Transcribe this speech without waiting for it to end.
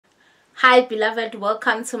Hi beloved,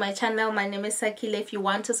 welcome to my channel. My name is Sakile. If you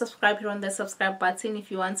want to subscribe, hit on the subscribe button.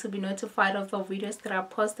 If you want to be notified of the videos that I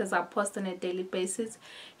post, as I post on a daily basis,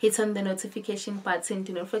 hit on the notification button.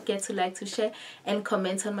 Do not forget to like, to share and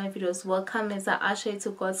comment on my videos. Welcome as I usher you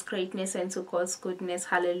to God's greatness and to God's goodness.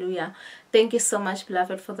 Hallelujah. Thank you so much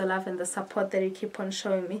beloved for the love and the support that you keep on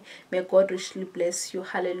showing me. May God richly bless you.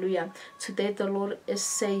 Hallelujah. Today the Lord is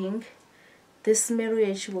saying, this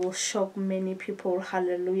marriage will shock many people.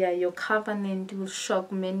 Hallelujah. Your covenant will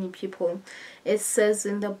shock many people. It says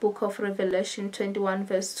in the book of Revelation 21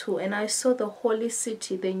 verse 2, and I saw the holy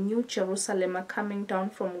city, the new Jerusalem, coming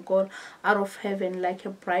down from God out of heaven like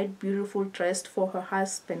a bride beautiful dressed for her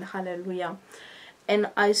husband. Hallelujah.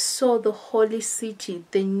 And I saw the holy city,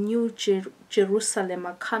 the new Jerusalem,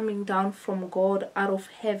 coming down from God out of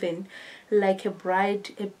heaven like a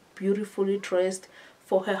bride beautifully dressed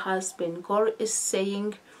for her husband. God is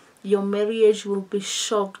saying your marriage will be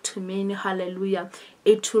shocked to many. Hallelujah.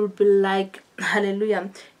 It will be like, hallelujah,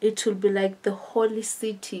 it will be like the holy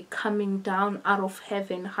city coming down out of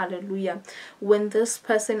heaven. Hallelujah. When this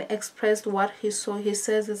person expressed what he saw, he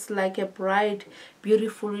says it's like a bride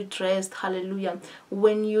beautifully dressed. Hallelujah.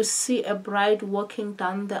 When you see a bride walking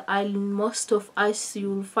down the aisle, most of us, you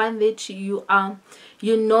will find that you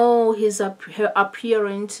know her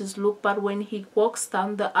appearance, his look, but when he walks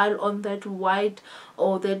down the aisle on that white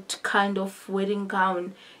or that kind of wedding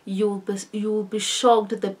gown, you'll be shocked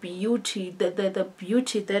the beauty, the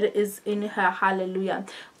beauty that is in her. Hallelujah.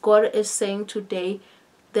 God is saying today,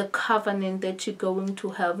 the covenant that you're going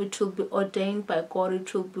to have, it will be ordained by God,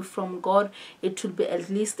 it will be from God, it will be at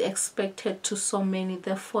least expected to so many,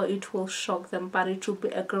 therefore it will shock them, but it will be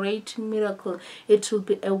a great miracle, it will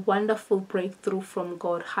be a wonderful breakthrough from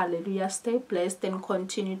God. Hallelujah. Stay blessed and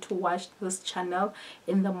continue to watch this channel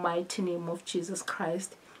in the mighty name of Jesus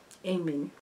Christ. Amen.